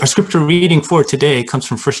Our scripture reading for today comes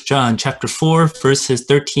from 1 John chapter 4, verses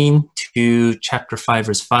 13 to chapter 5,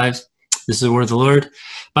 verse 5. This is the word of the Lord.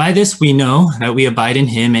 By this we know that we abide in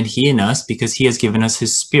him and he in us, because he has given us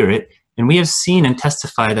his Spirit. And we have seen and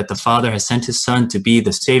testified that the Father has sent his Son to be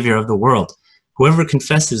the Savior of the world. Whoever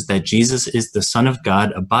confesses that Jesus is the Son of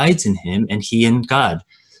God abides in him and he in God.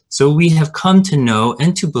 So we have come to know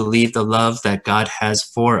and to believe the love that God has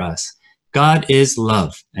for us. God is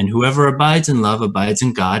love, and whoever abides in love abides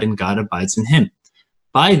in God, and God abides in him.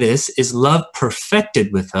 By this is love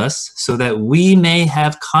perfected with us, so that we may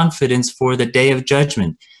have confidence for the day of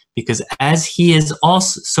judgment, because as he is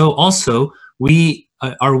also, so also we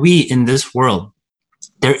are we in this world.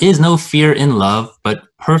 There is no fear in love, but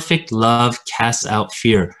perfect love casts out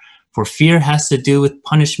fear. For fear has to do with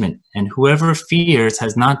punishment, and whoever fears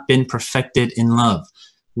has not been perfected in love.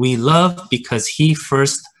 We love because he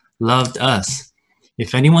first loved us.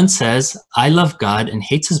 If anyone says, I love God and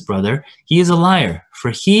hates his brother, he is a liar.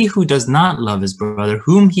 For he who does not love his brother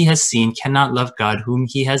whom he has seen cannot love God whom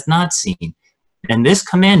he has not seen. And this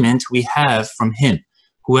commandment we have from him: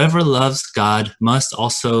 whoever loves God must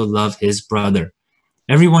also love his brother.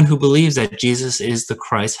 Everyone who believes that Jesus is the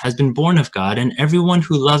Christ has been born of God, and everyone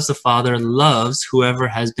who loves the Father loves whoever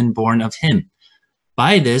has been born of him.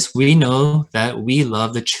 By this we know that we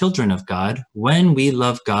love the children of God, when we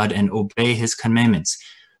love God and obey his commandments.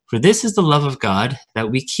 For this is the love of God, that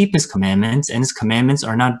we keep his commandments, and his commandments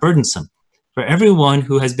are not burdensome. For everyone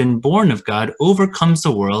who has been born of God overcomes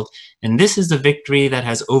the world, and this is the victory that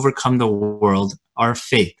has overcome the world, our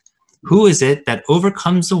faith. Who is it that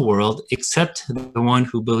overcomes the world except the one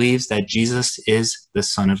who believes that Jesus is the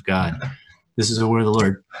Son of God? This is the word of the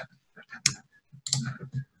Lord.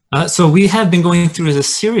 So we have been going through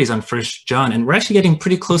this series on 1 John, and we're actually getting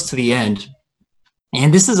pretty close to the end.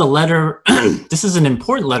 And this is a letter, this is an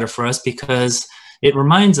important letter for us because it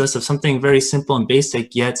reminds us of something very simple and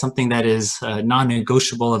basic, yet something that is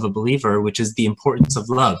non-negotiable of a believer, which is the importance of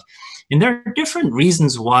love. And there are different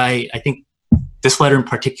reasons why I think this letter in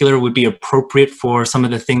particular would be appropriate for some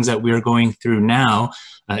of the things that we're going through now,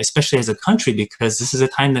 especially as a country, because this is a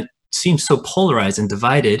time that seems so polarized and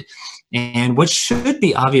divided. And what should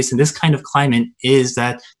be obvious in this kind of climate is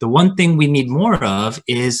that the one thing we need more of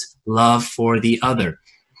is love for the other.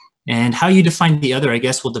 And how you define the other, I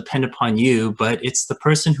guess, will depend upon you, but it's the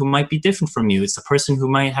person who might be different from you. It's the person who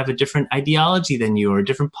might have a different ideology than you, or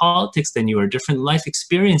different politics than you, or different life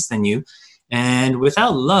experience than you. And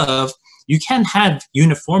without love, you can have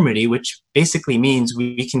uniformity, which basically means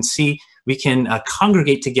we can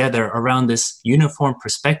congregate together around this uniform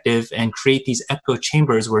perspective and create these echo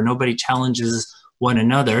chambers where nobody challenges one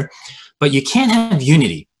another. But you can't have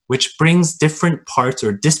unity, which brings different parts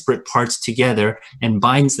or disparate parts together and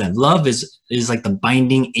binds them. Love is like the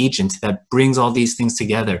binding agent that brings all these things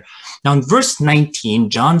together. Now in verse 19,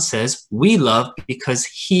 John says, we love because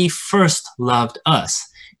he first loved us.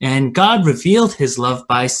 And God revealed his love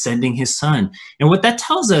by sending his Son. And what that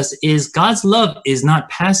tells us is God's love is not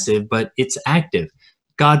passive, but it's active.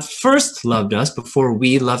 God first loved us before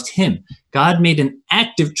we loved him. God made an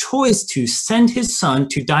active choice to send his Son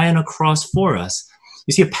to die on a cross for us.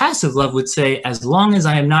 You see, a passive love would say, as long as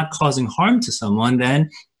I am not causing harm to someone, then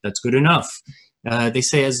that's good enough. They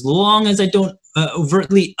say, as long as I don't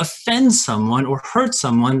overtly offend someone or hurt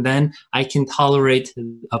someone, then I can tolerate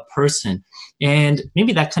a person. And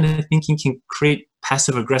maybe that kind of thinking can create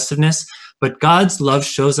passive aggressiveness, but God's love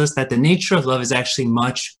shows us that the nature of love is actually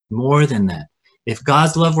much more than that. If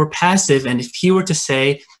God's love were passive, and if he were to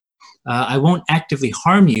say, I won't actively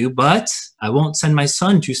harm you, but I won't send my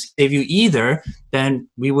Son to save you either, then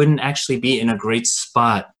we wouldn't actually be in a great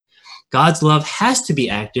spot. God's love has to be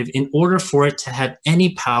active in order for it to have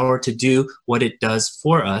any power to do what it does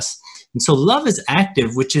for us. And so love is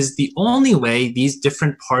active, which is the only way these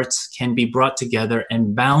different parts can be brought together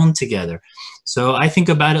and bound together. So I think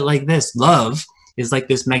about it like this. Love is like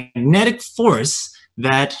this magnetic force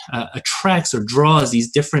that attracts or draws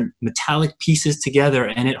these different metallic pieces together,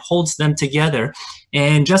 and it holds them together.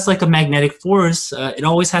 And just like a magnetic force, it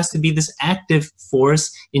always has to be this active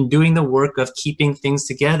force in doing the work of keeping things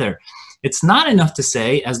together. It's not enough to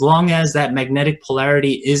say, as long as that magnetic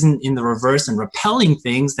polarity isn't in the reverse and repelling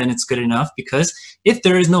things, then it's good enough, because if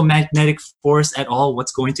there is no magnetic force at all,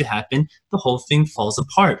 what's going to happen? The whole thing falls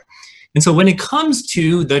apart. And so when it comes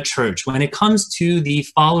to the church, when it comes to the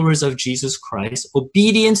followers of Jesus Christ,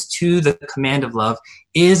 obedience to the command of love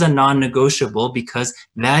is a non-negotiable, because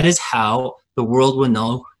that is how the world will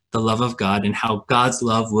know the love of God and how God's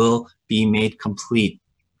love will be made complete.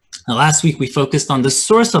 Now, last week we focused on the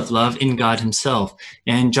source of love in God himself.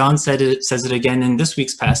 And John says it again in this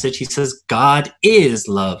week's passage. He says, God is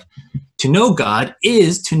love. To know God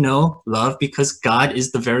is to know love because God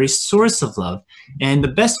is the very source of love. And the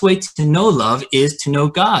best way to know love is to know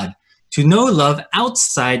God. To know love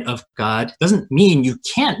outside of God doesn't mean you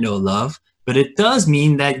can't know love, but it does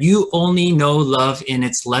mean that you only know love in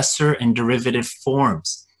its lesser and derivative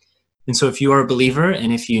forms. And so if you are a believer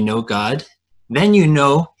and if you know God, then you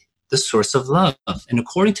know the source of love. And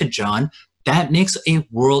according to John, that makes a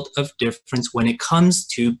world of difference when it comes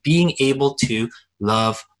to being able to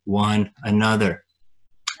love one another.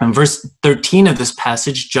 In verse 13 of this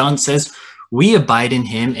passage, John says, we abide in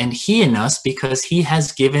him and he in us because he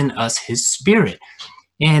has given us his Spirit.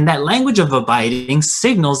 And that language of abiding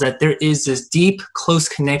signals that there is this deep, close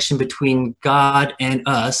connection between God and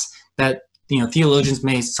us that theologians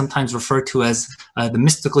may sometimes refer to as the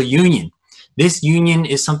mystical union. This union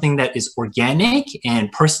is something that is organic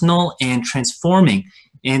and personal and transforming.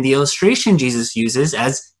 And the illustration Jesus uses,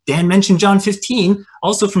 as Dan mentioned John 15,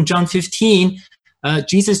 also from John 15,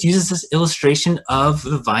 Jesus uses this illustration of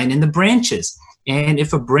the vine and the branches. And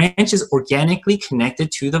if a branch is organically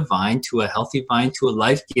connected to the vine, to a healthy vine, to a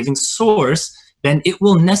life-giving source, then it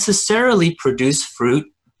will necessarily produce fruit,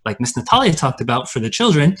 like Miss Natalia talked about for the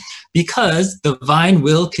children, because the vine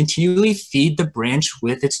will continually feed the branch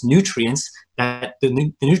with its nutrients,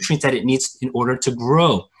 the nutrients that it needs in order to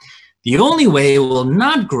grow. The only way it will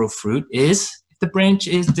not grow fruit is if the branch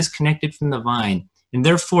is disconnected from the vine. And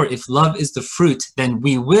therefore, if love is the fruit, then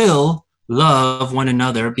we will love one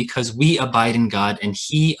another because we abide in God and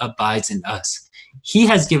he abides in us. He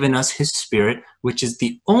has given us his Spirit, which is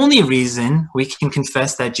the only reason we can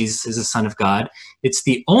confess that Jesus is the Son of God. It's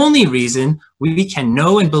the only reason we can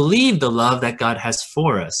know and believe the love that God has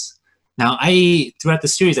for us. Now, throughout the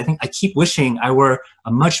series, I think I keep wishing I were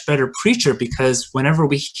a much better preacher because whenever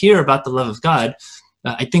we hear about the love of God,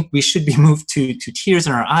 I think we should be moved to tears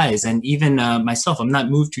in our eyes. And even myself, I'm not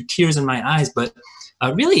moved to tears in my eyes, but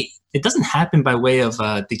really, it doesn't happen by way of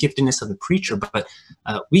the giftedness of the preacher, but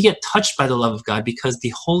we get touched by the love of God because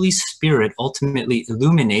the Holy Spirit ultimately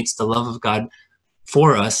illuminates the love of God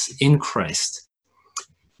for us in Christ.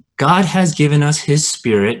 God has given us his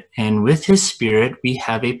Spirit, and with his Spirit, we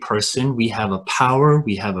have a person, we have a power,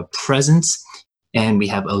 we have a presence, and we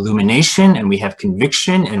have illumination, and we have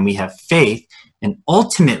conviction, and we have faith. And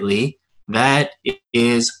ultimately, that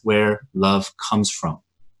is where love comes from.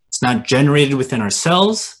 It's not generated within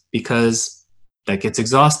ourselves because that gets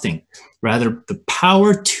exhausting. Rather, the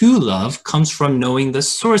power to love comes from knowing the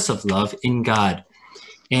source of love in God.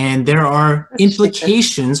 And there are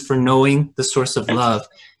implications for knowing the source of love.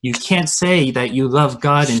 You can't say that you love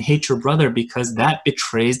God and hate your brother because that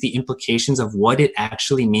betrays the implications of what it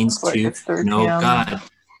actually means to know God.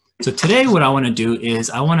 So today what I want to do is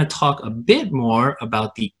I want to talk a bit more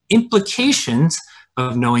about the implications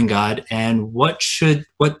of knowing God and what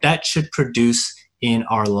that should produce in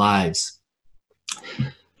our lives.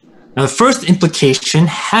 Now, the first implication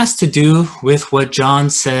has to do with what John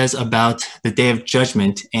says about the Day of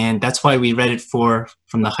Judgment, and that's why we read it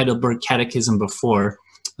from the Heidelberg Catechism before,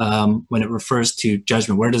 when it refers to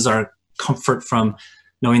judgment. Where does our comfort from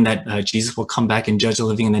knowing that Jesus will come back and judge the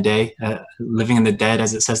living and the dead,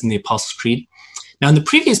 as it says in the Apostles' Creed? Now, in the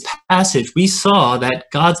previous passage, we saw that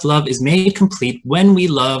God's love is made complete when we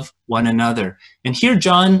love one another. And here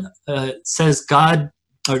John says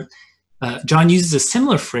John uses a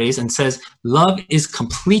similar phrase and says, love is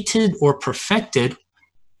completed or perfected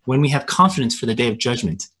when we have confidence for the day of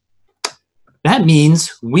judgment. That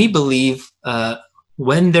means we believe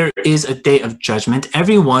when there is a day of judgment,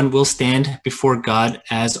 everyone will stand before God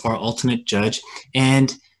as our ultimate judge.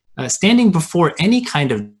 And standing before any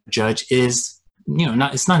kind of judge is,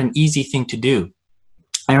 it's not an easy thing to do.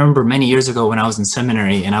 I remember many years ago when I was in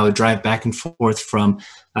seminary and I would drive back and forth from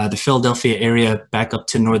the Philadelphia area back up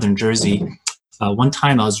to northern Jersey. One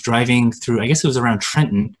time I was driving through, I guess it was around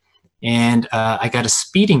Trenton, and I got a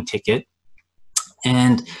speeding ticket.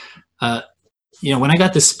 And, when I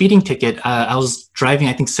got the speeding ticket, I was driving,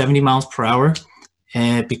 I think, 70 miles per hour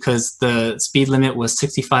because the speed limit was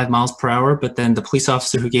 65 miles per hour. But then the police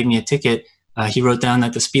officer who gave me a ticket, he wrote down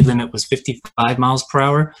that the speed limit was 55 miles per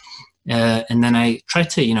hour. And then I tried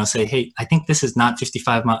to, say, hey, I think this is not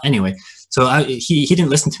 55 miles. Anyway, so he didn't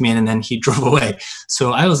listen to me, and then he drove away.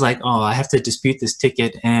 So I was like, oh, I have to dispute this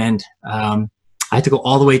ticket. And I had to go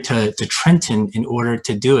all the way to Trenton in order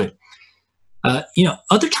to do it.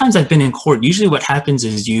 Other times I've been in court, usually what happens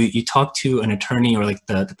is you talk to an attorney or like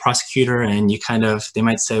the prosecutor, and they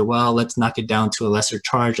might say, well, let's knock it down to a lesser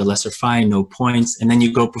charge, a lesser fine, no points. And then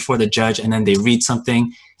you go before the judge, and then they read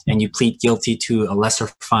something, and you plead guilty to a lesser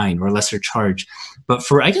fine or a lesser charge. But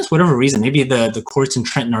for, I guess, whatever reason, maybe the courts in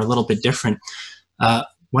Trenton are a little bit different.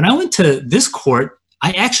 When I went to this court,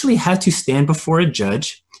 I actually had to stand before a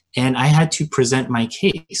judge and I had to present my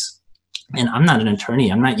case. And I'm not an attorney.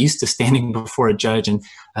 I'm not used to standing before a judge and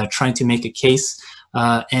trying to make a case.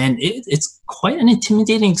 And it's quite an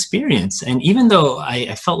intimidating experience. And even though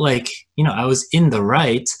I felt like, I was in the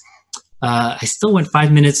right, I still went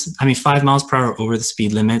 5 miles per hour over the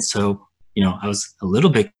speed limit. So, I was a little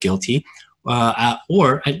bit guilty. I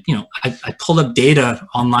pulled up data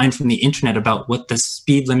online from the internet about what the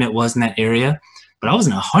speed limit was in that area, but I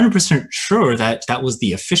wasn't 100% sure that that was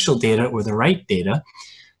the official data or the right data.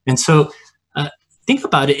 And so think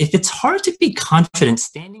about it. If it's hard to be confident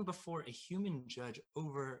standing before a human judge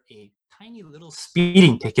over a tiny little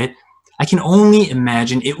speeding ticket, I can only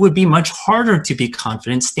imagine it would be much harder to be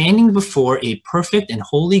confident standing before a perfect and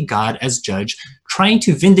holy God as judge, trying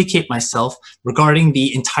to vindicate myself regarding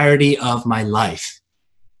the entirety of my life.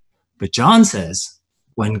 But John says,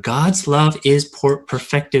 when God's love is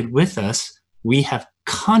perfected with us, we have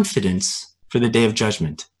confidence for the day of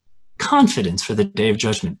judgment. Confidence for the day of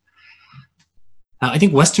judgment. I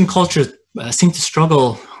think Western cultures seem to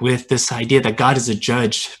struggle with this idea that God is a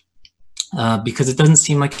judge because it doesn't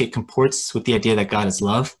seem like it comports with the idea that God is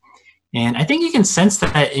love. And I think you can sense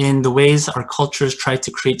that in the ways our cultures try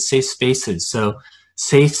to create safe spaces. So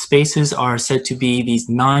safe spaces are said to be these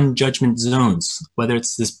non-judgment zones, whether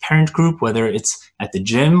it's this parent group, whether it's at the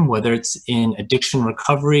gym, whether it's in addiction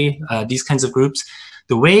recovery, these kinds of groups.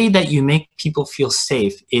 The way that you make people feel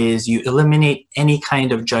safe is you eliminate any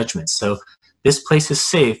kind of judgment. So this place is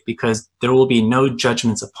safe because there will be no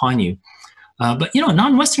judgments upon you. But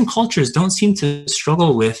non-Western cultures don't seem to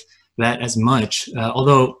struggle with that as much,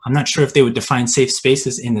 although I'm not sure if they would define safe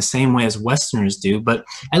spaces in the same way as Westerners do, but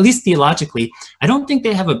at least theologically, I don't think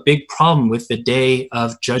they have a big problem with the day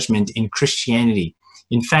of judgment in Christianity.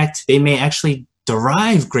 In fact, they may actually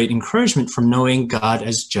derive great encouragement from knowing God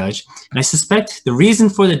as judge. And I suspect the reason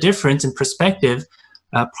for the difference in perspective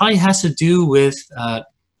probably has to do with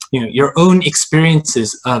your own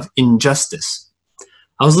experiences of injustice.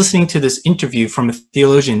 I was listening to this interview from a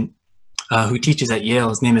theologian who teaches at Yale.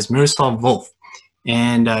 His name is Miroslav Volf.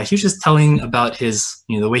 And he was just telling about his,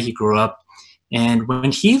 the way he grew up. And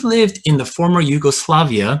when he lived in the former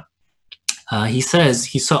Yugoslavia, he says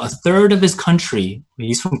he saw a third of his country,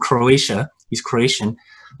 he's from Croatia, he's Croatian,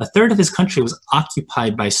 a third of his country was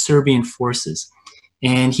occupied by Serbian forces.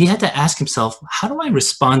 And he had to ask himself, how do I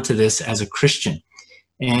respond to this as a Christian?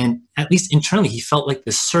 And at least internally, he felt like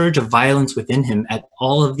the surge of violence within him at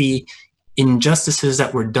all of the injustices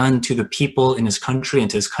that were done to the people in his country and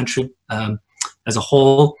to his country as a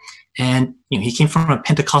whole. And he came from a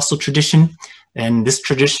Pentecostal tradition, and this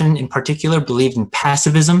tradition in particular believed in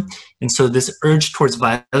pacifism. And so this urge towards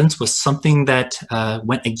violence was something that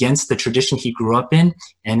went against the tradition he grew up in,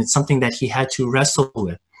 and it's something that he had to wrestle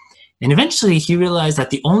with. And eventually he realized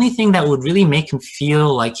that the only thing that would really make him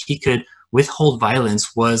feel like he could withhold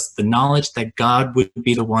violence was the knowledge that God would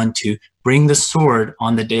be the one to bring the sword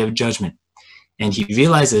on the day of judgment. And he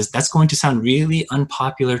realizes that's going to sound really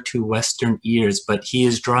unpopular to Western ears, but he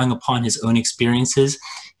is drawing upon his own experiences.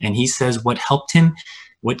 And he says what helped him,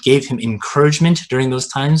 what gave him encouragement during those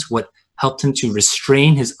times, what helped him to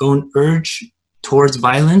restrain his own urge towards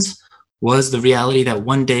violence was the reality that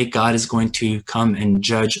one day God is going to come and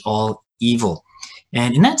judge all evil.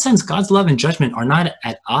 And in that sense, God's love and judgment are not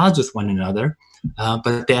at odds with one another,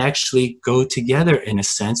 but they actually go together in a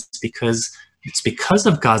sense, because it's because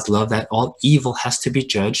of God's love that all evil has to be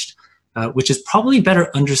judged, which is probably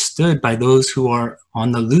better understood by those who are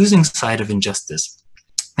on the losing side of injustice.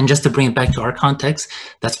 And just to bring it back to our context,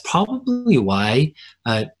 that's probably why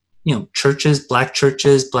churches, Black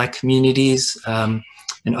communities,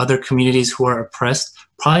 and other communities who are oppressed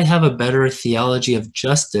probably have a better theology of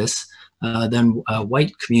justice than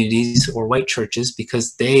white communities or white churches,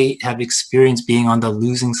 because they have experienced being on the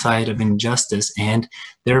losing side of injustice, and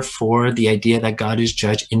therefore the idea that God is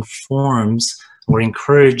judge informs or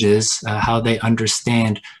encourages how they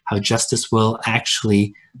understand how justice will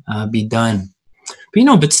actually be done.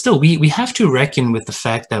 But still, we have to reckon with the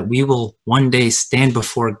fact that we will one day stand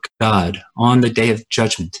before God on the day of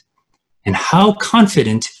judgment. And how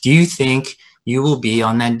confident do you think you will be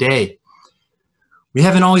on that day? We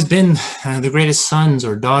haven't always been the greatest sons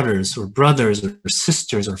or daughters or brothers or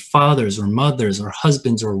sisters or fathers or mothers or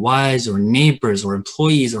husbands or wives or neighbors or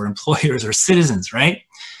employees or employers or citizens, right?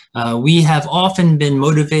 We have often been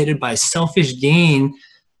motivated by selfish gain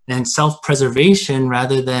and self-preservation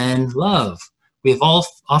rather than love. We have all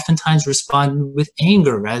oftentimes responded with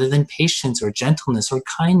anger rather than patience or gentleness or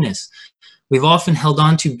kindness. We've often held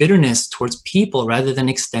on to bitterness towards people rather than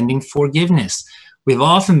extending forgiveness. We've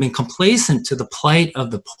often been complacent to the plight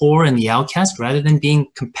of the poor and the outcast rather than being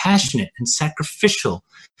compassionate and sacrificial.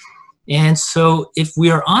 And so if we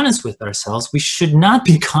are honest with ourselves, we should not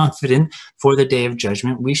be confident for the day of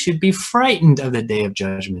judgment. We should be frightened of the day of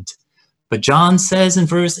judgment. But John says in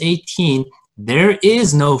verse 18, there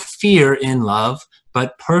is no fear in love,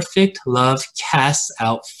 but perfect love casts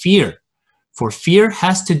out fear. For fear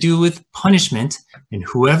has to do with punishment, and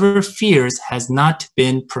whoever fears has not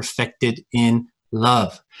been perfected in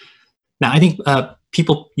love. Now, I think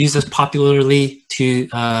people use this popularly to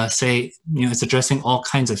say, it's addressing all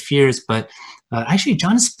kinds of fears, but actually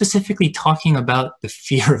John is specifically talking about the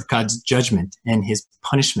fear of God's judgment and his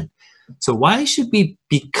punishment. So why should we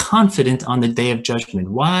be confident on the day of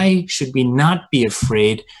judgment? Why should we not be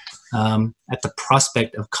afraid at the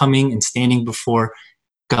prospect of coming and standing before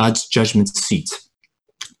God's judgment seat?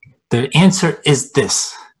 The answer is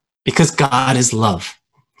this: because God is love.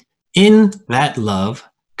 In that love,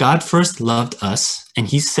 God first loved us, and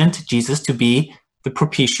he sent Jesus to be the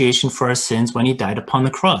propitiation for our sins when he died upon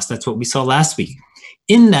the cross. That's what we saw last week.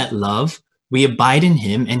 In that love, we abide in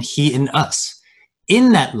him and he in us.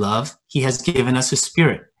 In that love, he has given us his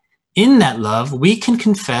Spirit. In that love, we can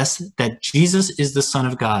confess that Jesus is the Son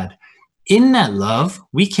of God. In that love,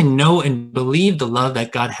 we can know and believe the love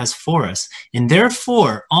that God has for us. And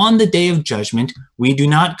therefore, on the day of judgment, we do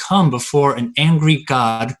not come before an angry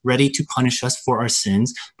God ready to punish us for our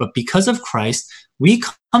sins, but because of Christ, we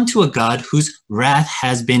come to a God whose wrath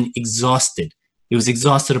has been exhausted. It was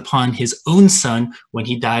exhausted upon his own Son when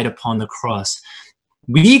he died upon the cross.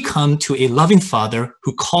 We come to a loving Father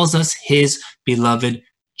who calls us his beloved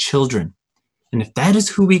children. And if that is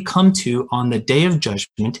who we come to on the day of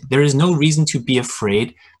judgment, there is no reason to be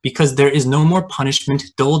afraid, because there is no more punishment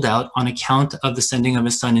doled out on account of the sending of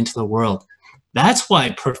his Son into the world. That's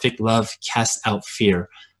why perfect love casts out fear.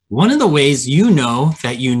 One of the ways you know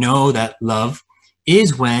that love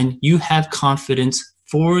is when you have confidence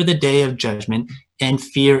for the day of judgment and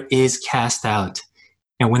fear is cast out.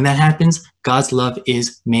 And when that happens, God's love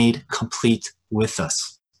is made complete with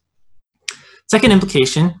us. Second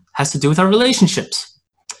implication has to do with our relationships.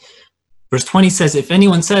 Verse 20 says, if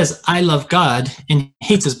anyone says, I love God, and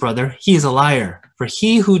hates his brother, he is a liar. For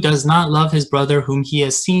he who does not love his brother whom he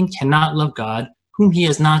has seen cannot love God, whom he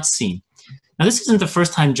has not seen. Now, this isn't the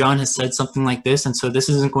first time John has said something like this, and so this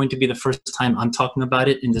isn't going to be the first time I'm talking about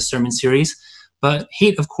it in the sermon series. But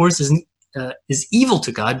hate, of course, is evil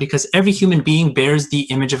to God, because every human being bears the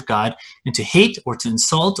image of God, and to hate or to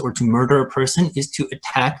insult or to murder a person is to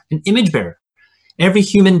attack an image bearer. Every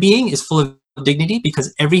human being is full of dignity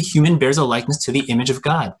because every human bears a likeness to the image of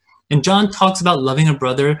God. And John talks about loving a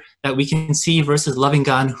brother that we can see versus loving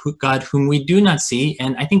God whom we do not see.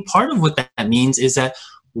 And I think part of what that means is that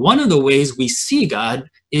one of the ways we see God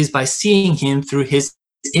is by seeing him through his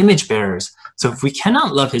image bearers. So if we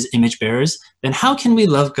cannot love his image bearers, then how can we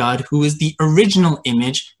love God, who is the original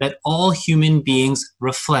image that all human beings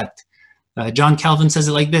reflect? John Calvin says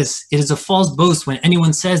it like this: it is a false boast when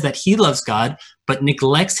anyone says that he loves God, but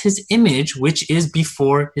neglects his image, which is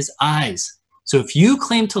before his eyes. So if you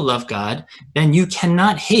claim to love God, then you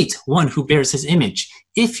cannot hate one who bears his image.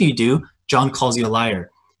 If you do, John calls you a liar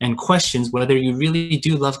and questions whether you really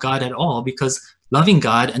do love God at all, because loving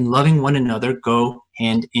God and loving one another go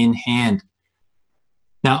hand in hand.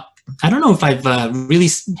 Now, I don't know if I've really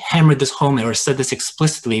hammered this home or said this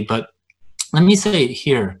explicitly, but let me say it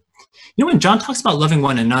here. When John talks about loving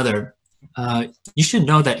one another, you should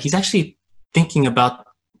know that he's actually thinking about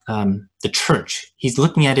the church. He's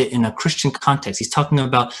looking at it in a Christian context. He's talking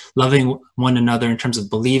about loving one another in terms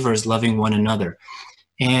of believers loving one another.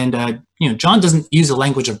 And, John doesn't use the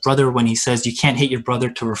language of brother when he says you can't hate your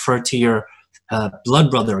brother to refer to your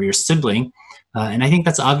blood brother or your sibling. And I think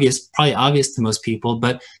that's probably obvious to most people,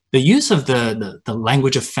 but the use of the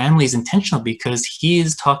language of family is intentional, because he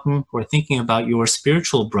is talking or thinking about your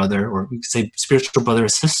spiritual brother, or you could say spiritual brother or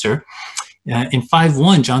sister. In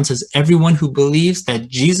 5:1, John says, everyone who believes that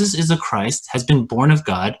Jesus is the Christ has been born of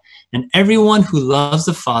God, and everyone who loves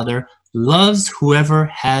the Father loves whoever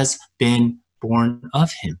has been born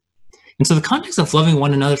of him. And so the context of loving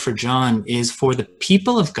one another for John is for the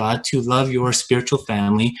people of God to love your spiritual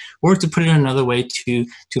family, or to put it another way, to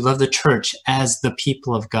love the church as the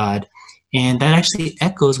people of God. And that actually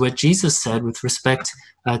echoes what Jesus said with respect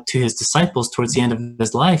to his disciples towards the end of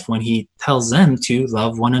his life, when he tells them to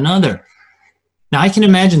love one another. Now, I can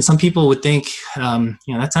imagine some people would think,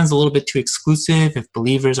 that sounds a little bit too exclusive if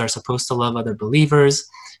believers are supposed to love other believers.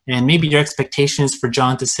 And maybe your expectation is for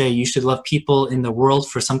John to say you should love people in the world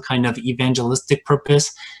for some kind of evangelistic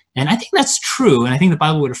purpose. And I think that's true. And I think the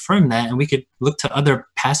Bible would affirm that. And we could look to other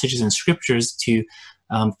passages in scriptures to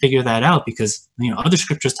figure that out, because other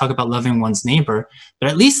scriptures talk about loving one's neighbor. But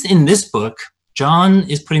at least in this book, John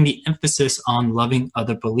is putting the emphasis on loving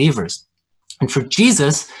other believers. And for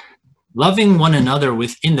Jesus, loving one another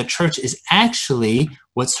within the church is actually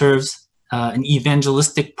what serves an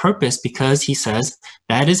evangelistic purpose, because he says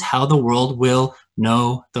that is how the world will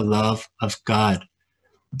know the love of God.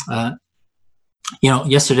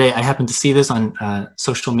 Yesterday I happened to see this on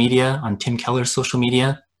social media, on Tim Keller's social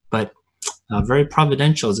media, but very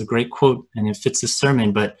providential. Is a great quote and it fits the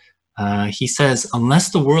sermon. But he says,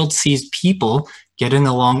 unless the world sees people getting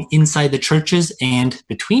along inside the churches and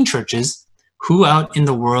between churches who out in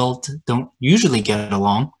the world don't usually get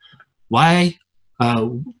along, why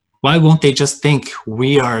won't they just think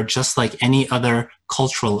we are just like any other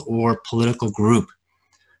cultural or political group?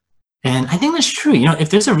 And I think that's true. If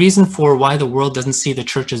there's a reason for why the world doesn't see the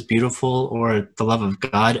church as beautiful or the love of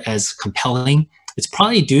God as compelling, it's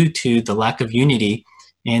probably due to the lack of unity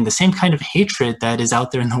and the same kind of hatred that is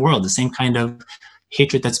out there in the world, the same kind of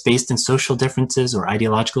hatred that's based in social differences or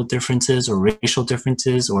ideological differences or racial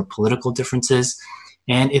differences or political differences.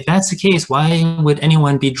 And if that's the case, why would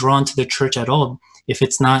anyone be drawn to the church at all if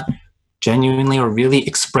it's not genuinely or really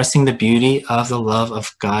expressing the beauty of the love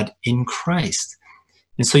of God in Christ?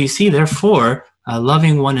 And so you see, therefore,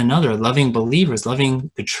 loving one another, loving believers,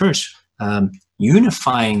 loving the church,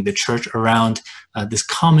 unifying the church around this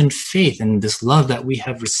common faith and this love that we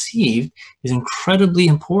have received is incredibly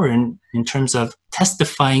important in terms of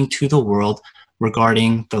testifying to the world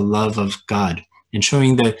regarding the love of God and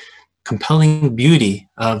showing the compelling beauty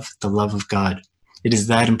of the love of God. It is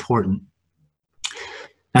that important.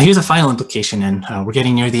 Now here's a final implication, and we're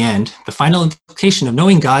getting near the end. The final implication of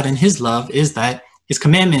knowing God and his love is that his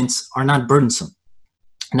commandments are not burdensome.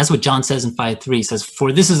 And that's what John says in 5:3. He says,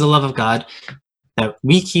 for this is the love of God, that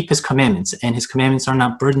we keep his commandments, and his commandments are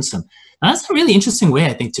not burdensome. Now, that's a really interesting way,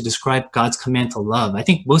 I think, to describe God's command to love. I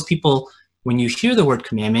think most people, when you hear the word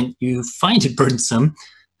commandment, you find it burdensome.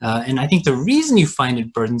 And I think the reason you find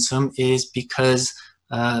it burdensome is because,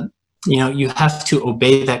 you have to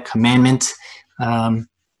obey that commandment,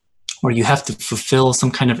 or you have to fulfill some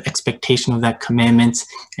kind of expectation of that commandment.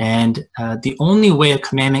 And the only way a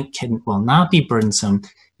commandment will not be burdensome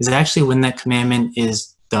is actually when that commandment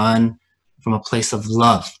is done from a place of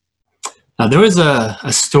love. Now, there was a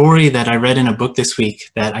story that I read in a book this week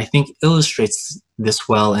that I think illustrates this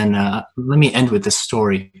well, and let me end with this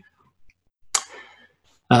story.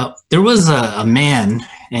 There was a man,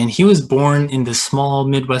 and he was born in this small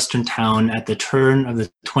Midwestern town at the turn of the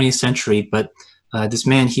 20th century, but this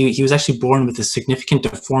man, he was actually born with a significant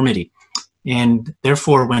deformity. And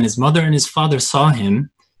therefore, when his mother and his father saw him,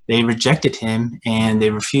 they rejected him and they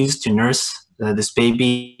refused to nurse this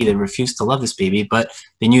baby. They refused to love this baby, but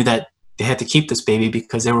they knew that they had to keep this baby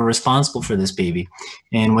because they were responsible for this baby.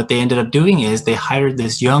 And what they ended up doing is they hired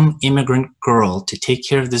this young immigrant girl to take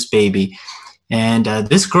care of this baby. And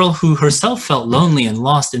this girl, who herself felt lonely and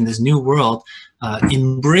lost in this new world,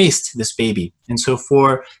 embraced this baby. And so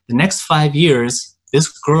for the next 5 years, this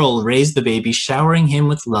girl raised the baby, showering him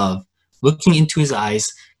with love, looking into his eyes,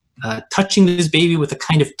 touching this baby with a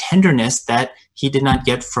kind of tenderness that he did not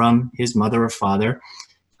get from his mother or father.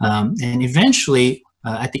 And eventually,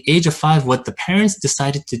 at the age of 5, what the parents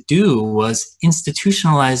decided to do was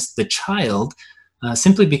institutionalize the child,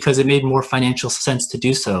 simply because it made more financial sense to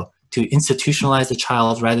do so, to institutionalize the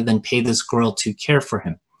child rather than pay this girl to care for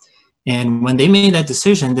him. And when they made that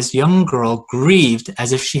decision, this young girl grieved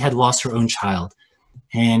as if she had lost her own child.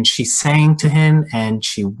 And she sang to him and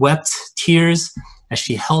she wept tears as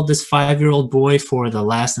she held this 5-year-old boy for the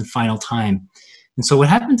last and final time. And so what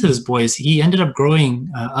happened to this boy is he ended up growing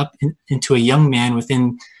up into a young man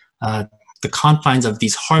within the confines of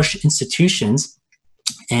these harsh institutions.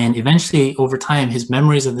 And eventually, over time, his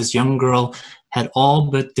memories of this young girl had all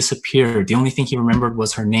but disappeared. The only thing he remembered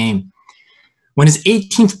was her name. When his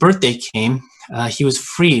 18th birthday came, he was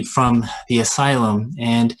freed from the asylum,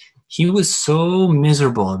 and he was so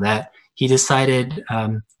miserable that he decided,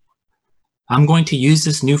 I'm going to use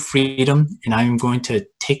this new freedom and I'm going to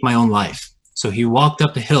take my own life. So he walked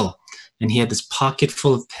up a hill and he had this pocket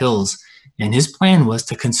full of pills, and his plan was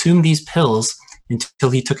to consume these pills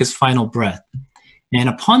until he took his final breath. And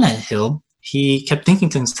upon that hill, he kept thinking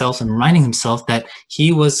to himself and reminding himself that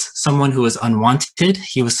he was someone who was unwanted,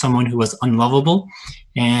 he was someone who was unlovable,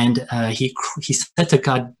 and he said to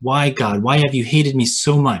God, why God, why have you hated me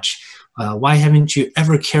so much? Why haven't you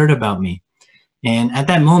ever cared about me? And at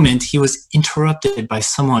that moment, he was interrupted by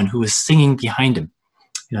someone who was singing behind him.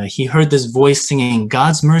 He heard this voice singing,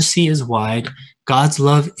 "God's mercy is wide, God's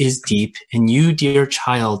love is deep, and you, dear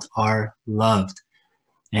child, are loved."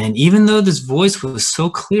 And even though this voice was so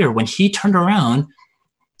clear, when he turned around,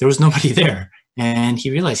 there was nobody there. And he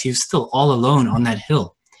realized he was still all alone on that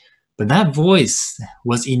hill. But that voice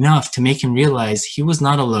was enough to make him realize he was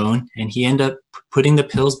not alone, and he ended up putting the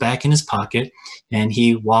pills back in his pocket, and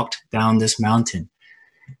he walked down this mountain.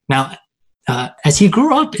 Now, as he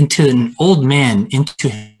grew up into an old man, into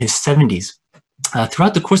his 70s,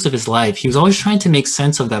 throughout the course of his life, he was always trying to make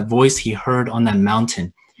sense of that voice he heard on that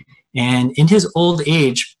mountain. And in his old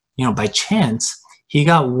age, by chance, he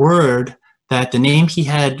got word that the name he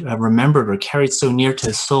had remembered or carried so near to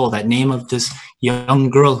his soul, that name of this young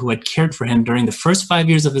girl who had cared for him during the first 5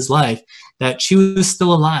 years of his life, that she was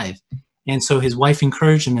still alive. And so his wife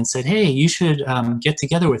encouraged him and said, "Hey, you should get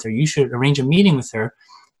together with her. You should arrange a meeting with her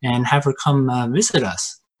and have her come visit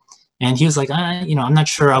us." And he was like, "I'm not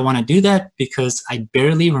sure I want to do that because I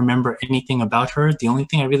barely remember anything about her. The only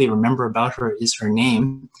thing I really remember about her is her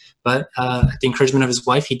name." But at the encouragement of his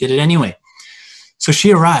wife, he did it anyway. So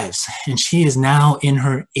she arrives, and she is now in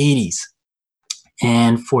her 80s.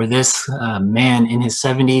 And for this man in his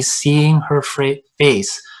 70s, seeing her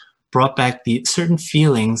face brought back the certain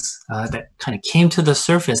feelings that kind of came to the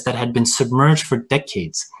surface that had been submerged for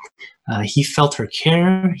decades. He felt her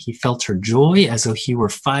care, he felt her joy as though he were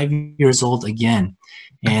 5 years old again.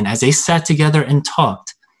 And as they sat together and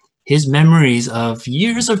talked, his memories of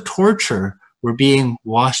years of torture were being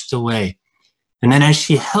washed away. And then as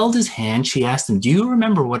she held his hand, she asked him, "Do you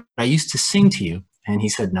remember what I used to sing to you?" And he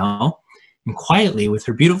said, "No." And quietly, with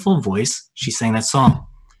her beautiful voice, she sang that song.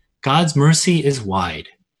 "God's mercy is wide,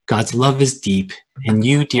 God's love is deep, and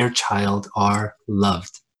you, dear child, are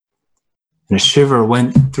loved." And a shiver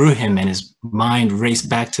went through him, and his mind raced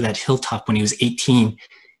back to that hilltop when he was 18.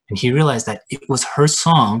 And he realized that it was her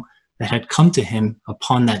song that had come to him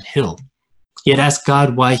upon that hill. He had asked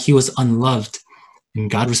God why he was unloved, and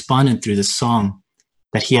God responded through this song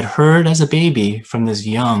that he had heard as a baby from this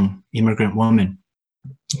young immigrant woman.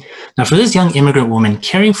 Now, for this young immigrant woman,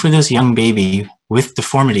 caring for this young baby with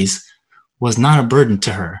deformities was not a burden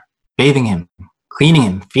to her. Bathing him, cleaning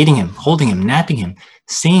him, feeding him, holding him, napping him,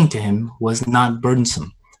 singing to him was not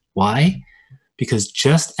burdensome. Why? Because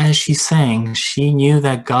just as she sang, she knew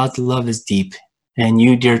that God's love is deep, and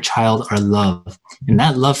you, dear child, are loved. And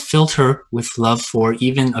that love filled her with love for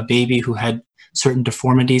even a baby who had certain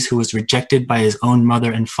deformities, who was rejected by his own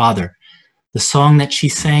mother and father. The song that she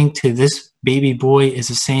sang to this baby boy is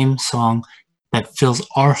the same song that fills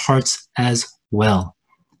our hearts as well.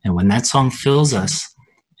 And when that song fills us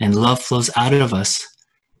and love flows out of us,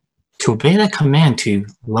 to obey that command to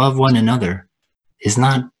love one another is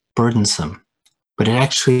not burdensome, but it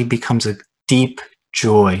actually becomes a deep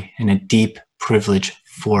joy and a deep privilege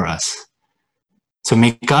for us. So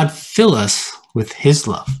may God fill us with his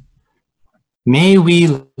love. May we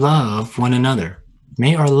love one another.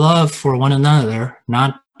 May our love for one another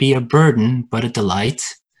not be a burden, but a delight,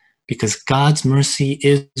 because God's mercy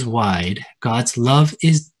is wide, God's love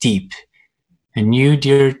is deep, and you,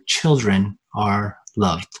 dear children, are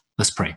loved. Let's pray.